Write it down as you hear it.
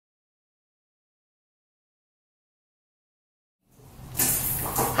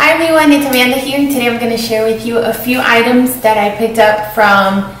everyone, it's Amanda here, and today I'm going to share with you a few items that I picked up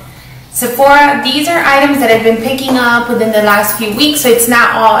from Sephora. These are items that I've been picking up within the last few weeks, so it's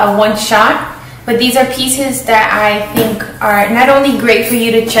not all a one shot, but these are pieces that I think are not only great for you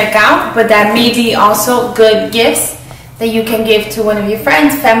to check out, but that may be also good gifts that you can give to one of your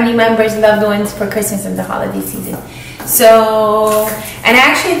friends, family members, loved ones for Christmas and the holiday season. So, and I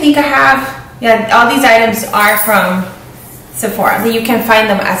actually think I have, all these items are from Sephora, that you can find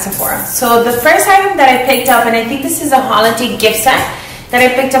them at Sephora. So the first item that I picked up, and I think this is a holiday gift set that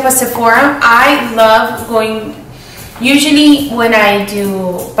I picked up at Sephora. I love going, usually when I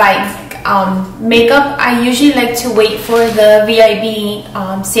do buy makeup, I usually like to wait for the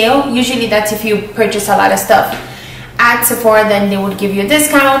VIB sale. Usually that's if you purchase a lot of stuff at Sephora, then they would give you a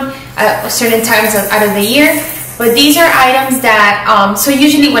discount at certain times out of the year. But these are items that, so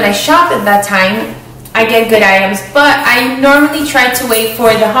usually when I shop at that time, I get good items, but I normally try to wait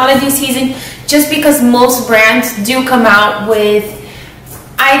for the holiday season just because most brands do come out with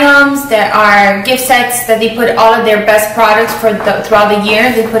items that are gift sets that they put all of their best products throughout the year.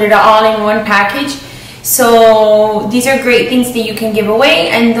 They put it all in one package. So these are great things that you can give away,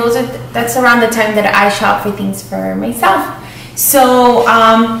 and that's around the time that I shop for things for myself. So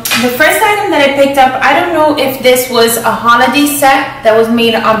the first item that I picked up, I don't know if this was a holiday set that was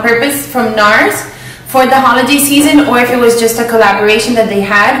made on purpose from Nars for the holiday season, or if it was just a collaboration that they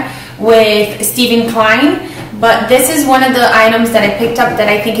had with Klein. But this is one of the items that I picked up that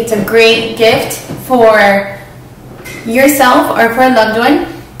I think it's a great gift for yourself or for a loved one.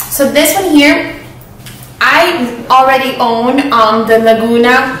 So this one here, I already own the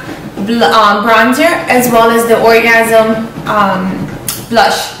Laguna bronzer as well as the Orgasm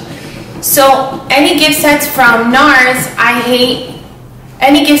blush. So any gift sets from Nars, I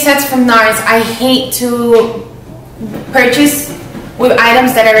hate to purchase with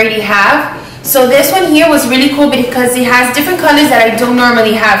items that I already have. So this one here was really cool because it has different colors that I don't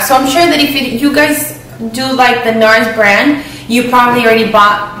normally have. So I'm sure that if you guys do like the Nars brand, you probably already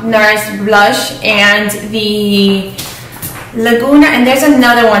bought Nars blush and the Laguna, and there's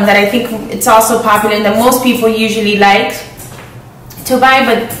another one that I think it's also popular and that most people usually like to buy,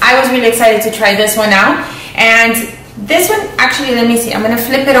 but I was really excited to try this one out. And this one, actually, let me see, I'm gonna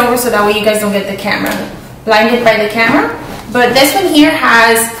flip it over so that way you guys don't get the camera blinded by the camera. But this one here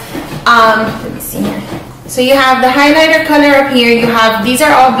has let me see here, so you have the highlighter color up here, you have, these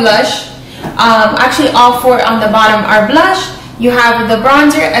are all blush, actually all four on the bottom are blush. You have the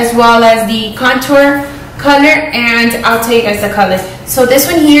bronzer as well as the contour color, and I'll tell you guys the colors. So this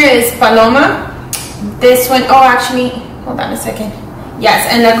one here is Paloma, this one, oh actually, hold on a second, yes,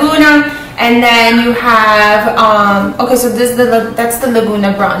 and Laguna. And then you have, okay, so that's the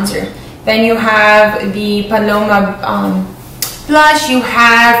Laguna bronzer. Then you have the Paloma blush, you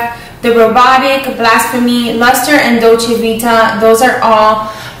have the Robotic, Blasphemy, Luster, and Dolce Vita. Those are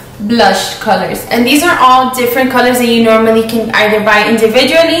all blush colors. And these are all different colors that you normally can either buy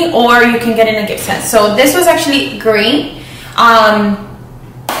individually or you can get in a gift set. So this was actually great.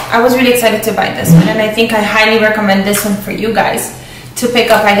 I was really excited to buy this one, and I think I highly recommend this one for you guys to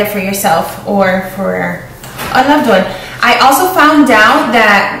pick up either for yourself or for a loved one. I also found out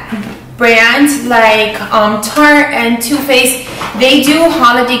that brands like Tarte and Too Faced, they do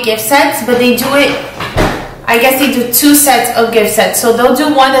holiday gift sets, but they do it, I guess they do two sets of gift sets. So they'll do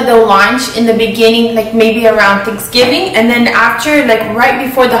one that they'll launch in the beginning, like maybe around Thanksgiving, and then after, like right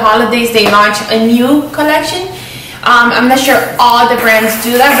before the holidays, they launch a new collection. I'm not sure all the brands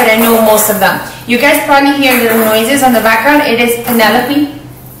do that, but I know most of them. You guys probably hear little noises on the background. It is Penelope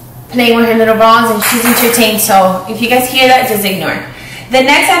playing with her little balls, and she's entertained, so if you guys hear that, just ignore. The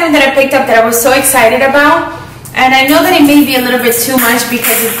next item that I picked up that I was so excited about, and I know that it may be a little bit too much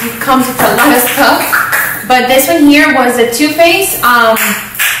because it comes with a lot of stuff, but this one here was a Too Faced.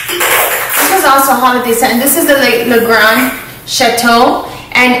 This was also a holiday set, and this is the Le Grand Chateau,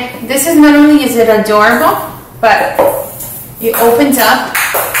 and this is, not only is it adorable, but it opens up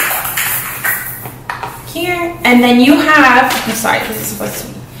here, and then you have, I'm sorry, this is supposed to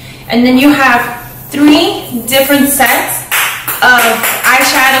be, and then you have 3 different sets of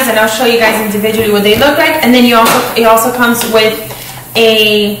eyeshadows, and I'll show you guys individually what they look like. And then it also comes with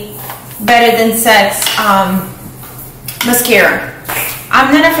a Better Than Sex mascara.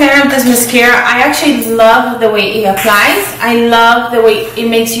 I'm not a fan of this mascara. I actually love the way it applies. I love the way it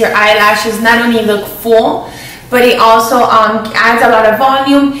makes your eyelashes not only look full, but it also adds a lot of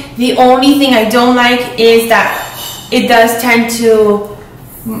volume. The only thing I don't like is that it does tend to,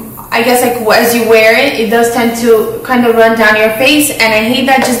 I guess, like as you wear it, it does tend to kind of run down your face, and I hate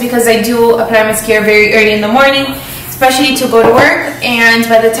that just because I do apply mascara very early in the morning, especially to go to work, and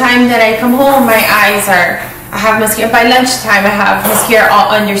by the time that I come home, my eyes are, I have mascara. By lunchtime, I have mascara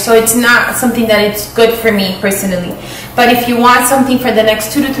all under, so it's not something that it's good for me personally. But if you want something for the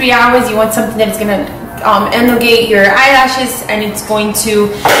next 2 to 3 hours, you want something that's gonna elongate your eyelashes, and it's going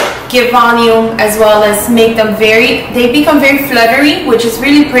to give volume as well as make them they become very fluttery, which is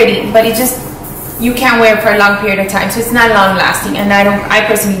really pretty, but it just, you can't wear it for a long period of time, so it's not long lasting, and I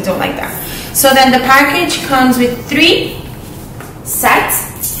personally don't like that. So then the package comes with 3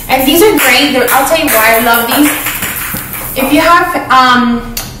 sets, and these are great. I'll tell you why I love these. If you have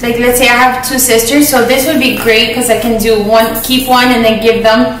like, let's say I have 2 sisters, so this would be great because I can do one, keep one, and then give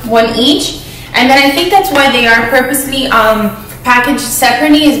them one each. And then I think that's why they are purposely packaged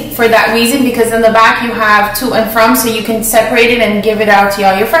separately, is for that reason, because in the back you have to and from, so you can separate it and give it out to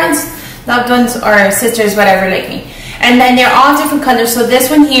all your friends, loved ones, or sisters, whatever, like me. And then they're all different colors. So this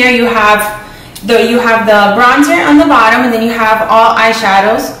one here, you have the bronzer on the bottom, and then you have all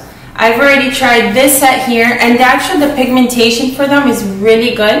eyeshadows. I've already tried this set here, and the pigmentation for them is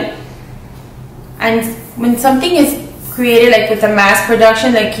really good. And when something is created like with a mass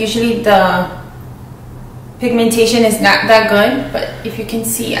production, like usually the pigmentation is not that good, but if you can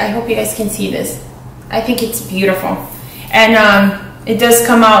see, I hope you guys can see this. I think it's beautiful, and it does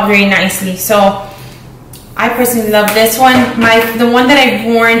come out very nicely. So I personally love this one. The one that I've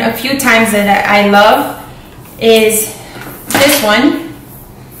worn a few times that I love is this one,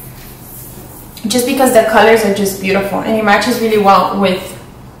 just because the colors are just beautiful, and it matches really well with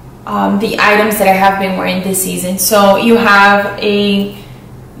the items that I have been wearing this season. So you have the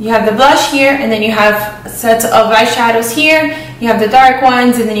blush here, and then you have sets of eyeshadows here. You have the dark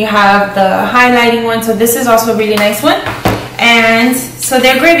ones, and then you have the highlighting one. So this is also a really nice one. And so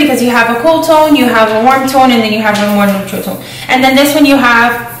they're great because you have a cool tone, you have a warm tone, and then you have a more neutral tone. And then this one you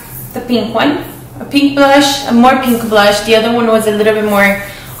have the pink one, a pink blush, a more pink blush. The other one was a little bit more,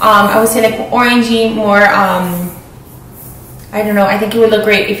 I would say like orangey, more, I don't know, I think it would look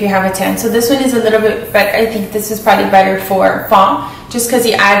great if you have a tan. So this one is a little bit better. I think this is probably better for fall, just because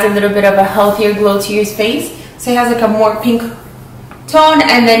it adds a little bit of a healthier glow to your face. So it has like a more pink tone,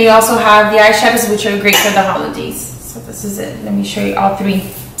 and then you also have the eyeshadows, which are great for the holidays. So this is it. Let me show you all 3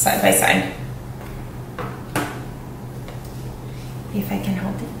 side by side. If I can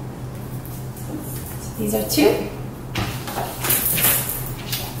hold it. So these are 2.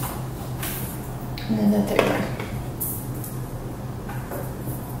 And then the 3rd one.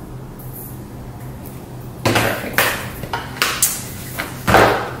 Perfect.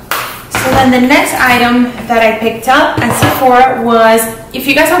 So then the next item that I picked up at Sephora was, if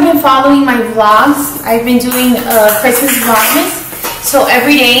you guys have been following my vlogs, I've been doing Christmas vlogmas. So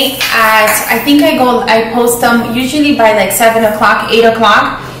every day I post them usually by like 7 o'clock, 8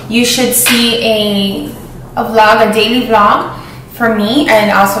 o'clock. You should see a vlog, a daily vlog for me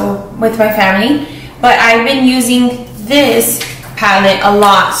and also with my family. But I've been using this palette a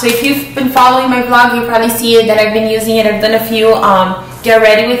lot. So if you've been following my vlog, you probably see it that I've been using it. I've done a few Get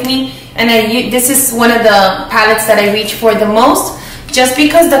Ready With Me. And this is one of the palettes that I reach for the most, just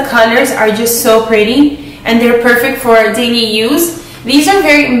because the colors are just so pretty and they're perfect for daily use. These are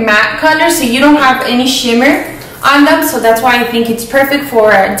very matte colors, so you don't have any shimmer on them, so that's why I think it's perfect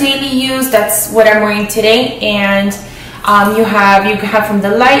for daily use. That's what I'm wearing today. And you have from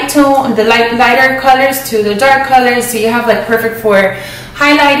the light tone, the lighter colors to the dark colors, so you have like perfect for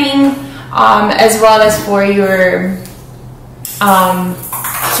highlighting, as well as for your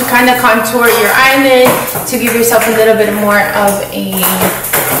to kind of contour your eyelid, to give yourself a little bit more of a,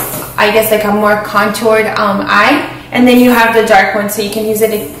 I guess like a more contoured eye. And then you have the dark one, so you can use it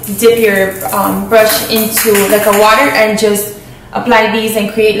to dip your brush into like a water and just apply these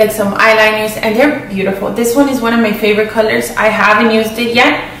and create like some eyeliners, and they're beautiful. This one is one of my favorite colors. I haven't used it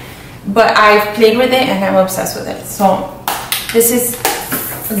yet, but I've played with it and I'm obsessed with it. So this is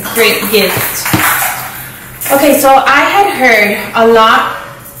a great gift. Okay, so I had heard a lot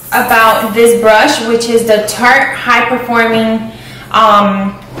about this brush, which is the Tarte High Performing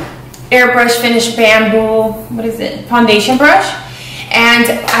Airbrush Finish Bamboo, what is it, foundation brush. And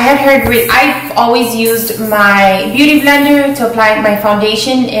I had heard, I've always used my beauty blender to apply my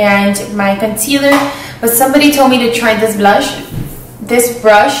foundation and my concealer, but somebody told me to try this brush,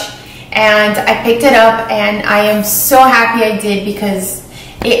 and I picked it up and I am so happy I did, because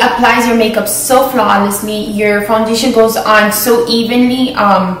it applies your makeup so flawlessly. Your foundation goes on so evenly.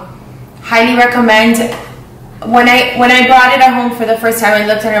 Highly recommend. When I brought it at home for the first time, I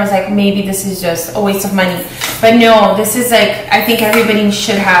looked at it and I was like, maybe this is just a waste of money. But no, this is like, I think everybody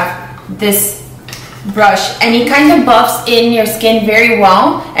should have this brush. And it kind of buffs in your skin very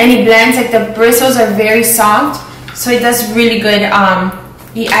well. And it blends, like the bristles are very soft. So it does really good.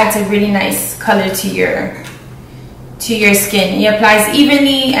 It adds a really nice color to your skin. It applies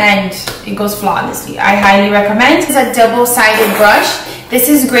evenly and it goes flawlessly. I highly recommend. It's a double-sided brush. This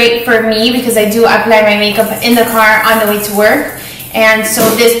is great for me because I do apply my makeup in the car on the way to work. And so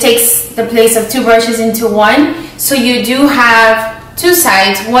this takes the place of 2 brushes into one. So you do have 2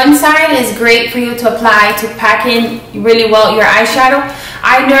 sides. One side is great for you to apply to pack in really well your eyeshadow.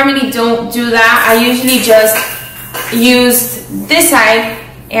 I normally don't do that. I usually just use this side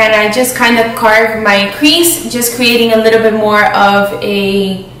and I just kind of carve my crease, just creating a little bit more of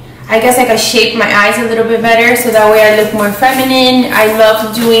a, I guess I can shape my eyes a little bit better so that way I look more feminine. I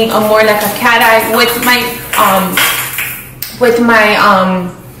love doing a more like a cat eye with my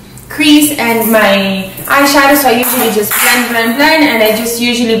crease and my eyeshadow. So I usually just blend, and I just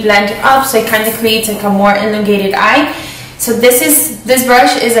usually blend up so it kind of creates like a more elongated eye. So this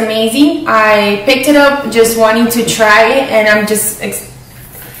brush is amazing. I picked it up just wanting to try it, and I'm just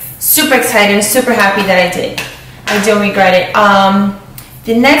super excited and super happy that I did. I don't regret it.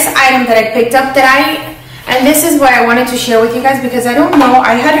 The next item that I picked up and this is what I wanted to share with you guys because I don't know,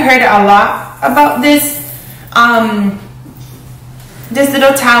 I had heard a lot about this this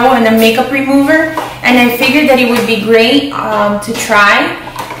little towel and a makeup remover, and I figured that it would be great to try,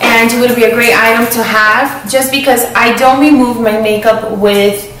 and it would be a great item to have just because I don't remove my makeup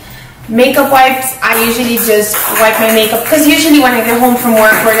with makeup wipes. I usually just wipe my makeup because usually when I get home from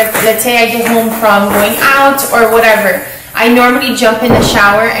work, or let's say I get home from going out or whatever, I normally jump in the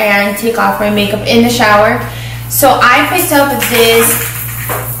shower and take off my makeup in the shower. So I picked up this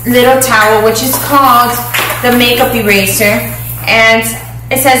little towel which is called the makeup eraser, and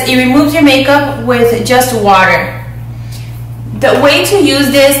it says it removes your makeup with just water. The way to use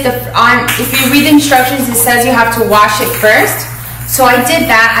this, if you read the instructions, it says you have to wash it first. So I did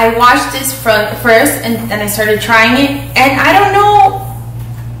that. I washed this first and then I started trying it, and I don't know,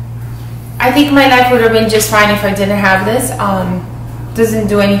 I think my life would have been just fine if I didn't have this. Doesn't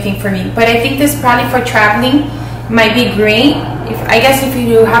do anything for me, but I think this probably for traveling might be great. I guess if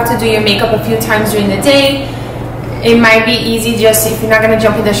you have to do your makeup a few times during the day, it might be easy just if you're not going to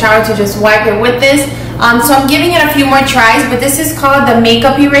jump in the shower to just wipe it with this. So I'm giving it a few more tries, but this is called the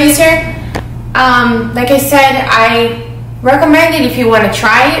makeup eraser. Like I said, I recommend it if you want to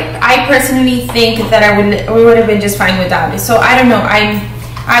try it. I personally think that we would have been just fine without it. So I don't know.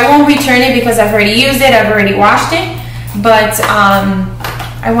 I won't return it because I've already used it. I've already washed it. But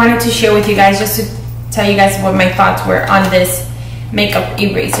I wanted to share with you guys just to tell you guys what my thoughts were on this makeup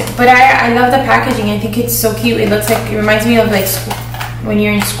eraser. But I love the packaging. I think it's so cute. It looks like, it reminds me of like school, when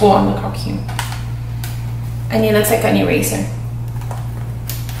you're in school. Look how cute. And it looks like an eraser.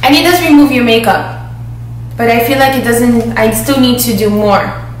 And it does remove your makeup. But I feel like it doesn't, I still need to do more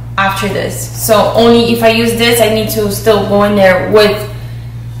after this. So only if I use this, I need to still go in there with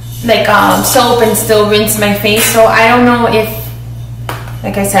like soap and still rinse my face. So I don't know if,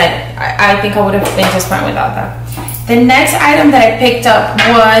 like I said, I think I would have been just fine without that. The next item that I picked up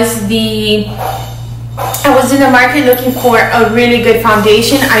was I was in the market looking for a really good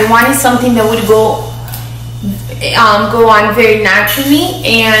foundation. I wanted something that would go on very naturally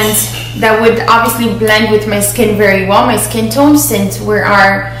and that would obviously blend with my skin very well, my skin tone, since we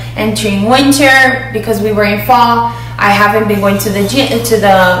are entering winter. Because we were in fall, I haven't been going to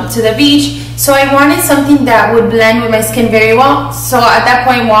the beach, so I wanted something that would blend with my skin very well. So at that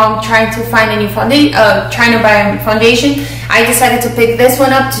point, while I'm trying to find a new foundation, trying to buy a foundation, I decided to pick this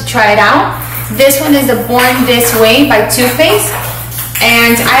one up to try it out. This one is the Born This Way by Too Faced,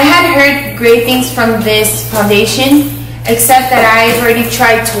 and I had heard great things from this foundation, except that I've already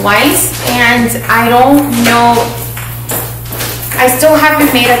tried twice, and I don't know, I still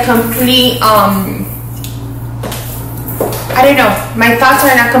haven't made a complete, I don't know, my thoughts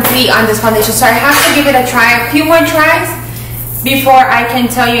are not complete on this foundation, so I have to give it a try, a few more tries, before I can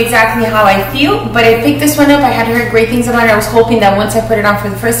tell you exactly how I feel. But I picked this one up. I had heard great things about it. I was hoping that once I put it on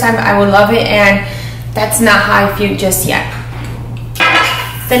for the first time, I would love it, and that's not how I feel just yet.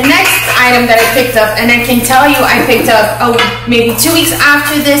 The next item that I picked up, and I can tell you I picked up maybe 2 weeks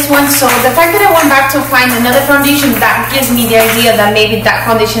after this one, so the fact that I went back to find another foundation, that gives me the idea that maybe that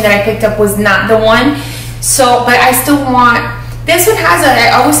foundation that I picked up was not the one. So, but I still want, this one has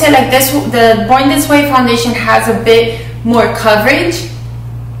I always say like this, the Born This Way foundation has a bit more coverage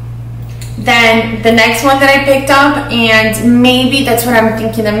than the next one that I picked up, and maybe that's what I'm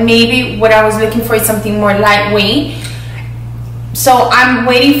thinking, that maybe what I was looking for is something more lightweight. So I'm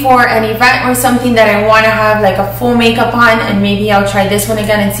waiting for an event or something that I want to have like a full makeup on, and maybe I'll try this one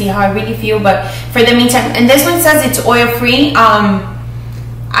again and see how I really feel. But for the meantime, and this one says it's oil free,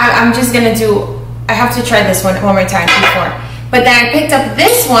 I'm just gonna do I have to try this one more time before. But then I picked up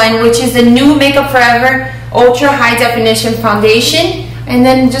this one, which is the new Makeup Forever Ultra High Definition Foundation. And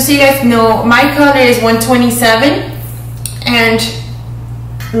then just so you guys know, my color is 127, and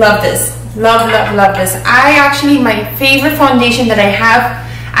love this. Love this. My favorite foundation that I have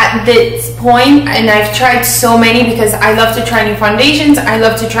at this point, and I've tried so many because I love to try new foundations, I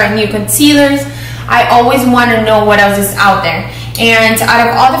love to try new concealers. I always want to know what else is out there. And out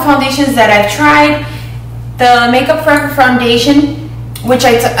of all the foundations that I've tried, the Makeup Forever foundation, which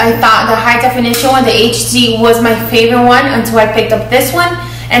I thought the high definition one, the HD, was my favorite one until I picked up this one.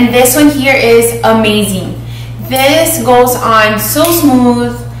 And this one here is amazing. This goes on so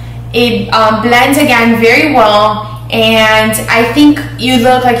smooth. It blends again very well, and I think you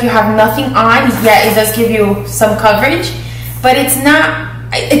look like you have nothing on. Yeah, it does give you some coverage, but it's not,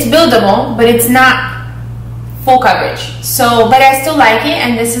 it's buildable, but it's not full coverage. So, but I still like it,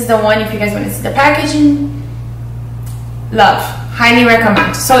 and this is the one, if you guys want to see the packaging. Love, highly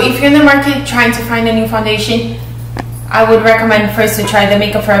recommend. So if you're in the market trying to find a new foundation, I would recommend first to try the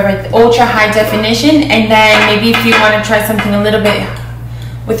Makeup Forever Ultra High Definition, and then maybe if you want to try something a little bit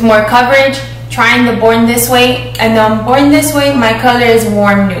with more coverage, trying the Born This Way. And Born This Way, my color is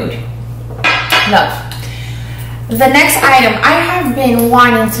Warm Nude. Love. The next item, I have been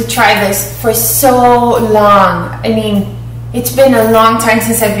wanting to try this for so long. I mean, it's been a long time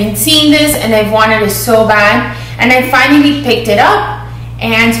since I've been seeing this, and I've wanted it so bad, and I finally picked it up,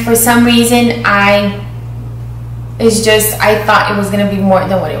 and for some reason I thought it was gonna be more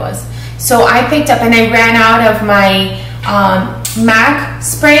than what it was. So I picked up, and I ran out of my MAC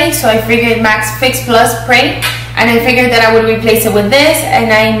spray, so I figured MAC Fix Plus spray, and I figured that I would replace it with this,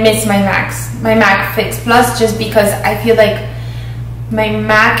 and I miss my MAC Fix Plus just because I feel like my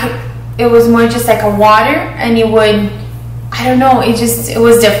MAC, it was more just like a water, and it would, I don't know, it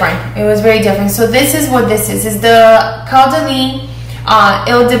was different. It was very different. So this is what this is the Caudalie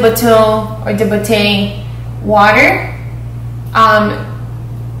Eau de Beaute or de Beaute water.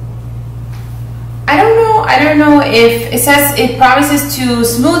 I don't know if it says it promises to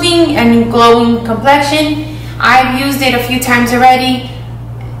smoothing and glowing complexion. I've used it a few times already.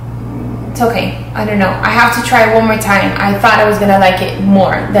 It's okay. I don't know. I have to try it one more time. I thought I was gonna like it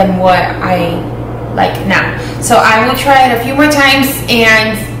more than what I like now. So I will try it a few more times,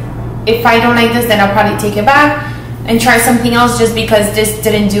 and if I don't like this, then I'll probably take it back and try something else, just because this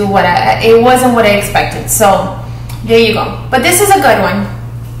didn't do what it wasn't what I expected. So there you go. But this is a good one.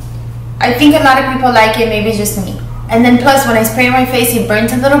 I think a lot of people like it, maybe it's just me. And then plus when I spray on my face, it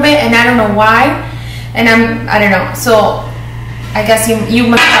burns a little bit, and I don't know why. And I don't know. So I guess you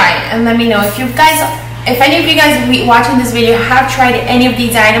must try it and let me know if any of you guys watching this video have tried any of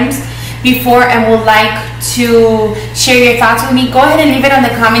these items before and would like to share your thoughts with me. Go ahead and leave it on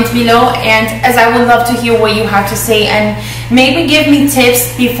the comments below, and as I would love to hear what you have to say, and maybe give me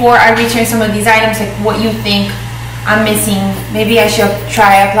tips before I return some of these items, like what you think I'm missing. Maybe I should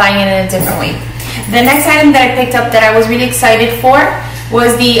try applying it in a different way. The next item that I picked up that I was really excited for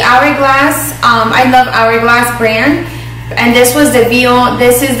was the Hourglass. I love Hourglass brand, and this was the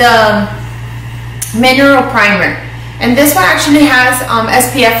this is the mineral primer, and this one actually has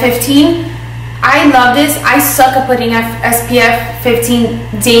SPF 15. I love this. I suck at putting SPF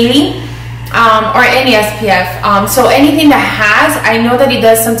 15 daily, or any SPF. So anything that has, I know that it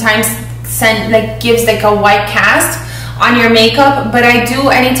does sometimes gives like a white cast on your makeup, but I do,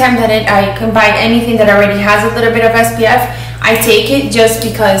 anytime that I can buy anything that already has a little bit of SPF, I take it just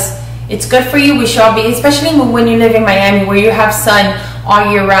because it's good for you. We should all be, especially when you live in Miami where you have sun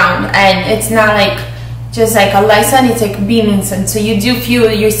all year round, and it's not like just like a light sun, it's like beaming sun, so you do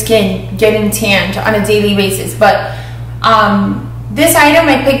feel your skin getting tanned on a daily basis. But this item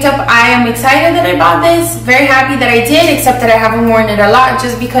I picked up, I am excited that I bought this, very happy that I did, except that I haven't worn it a lot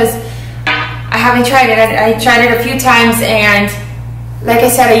just because I haven't tried it. I tried it a few times, and like I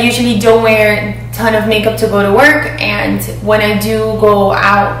said, I usually don't wear a ton of makeup to go to work, and when I do go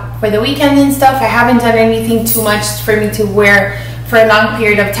out for the weekend and stuff, I haven't done anything too much for me to wear for a long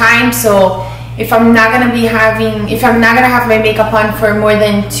period of time. So if I'm not gonna have my makeup on for more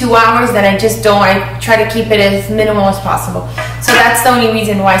than 2 hours, then I try to keep it as minimal as possible. So that's the only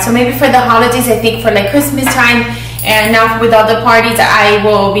reason why. So maybe for the holidays, I think for like Christmas time, and now with all the parties, I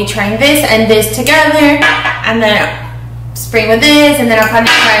will be trying this and this together, and then spray with this, and then I'll probably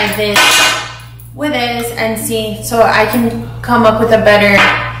try this with this and see, so I can come up with a better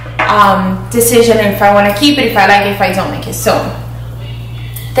decision if I want to keep it, if I like it, if I don't like it. So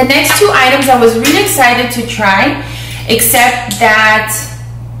the next two items I was really excited to try, except that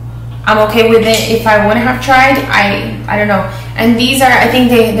I'm okay with it if I wouldn't have tried. I don't know. And these are, I think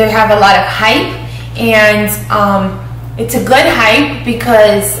they have a lot of hype, and it's a good hype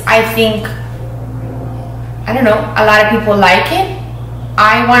because I think, I don't know, a lot of people like it.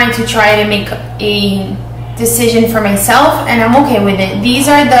 I wanted to try to make a decision for myself, and I'm okay with it. These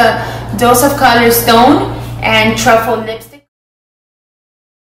are the Dose of Color Stone and Truffle lipsticks.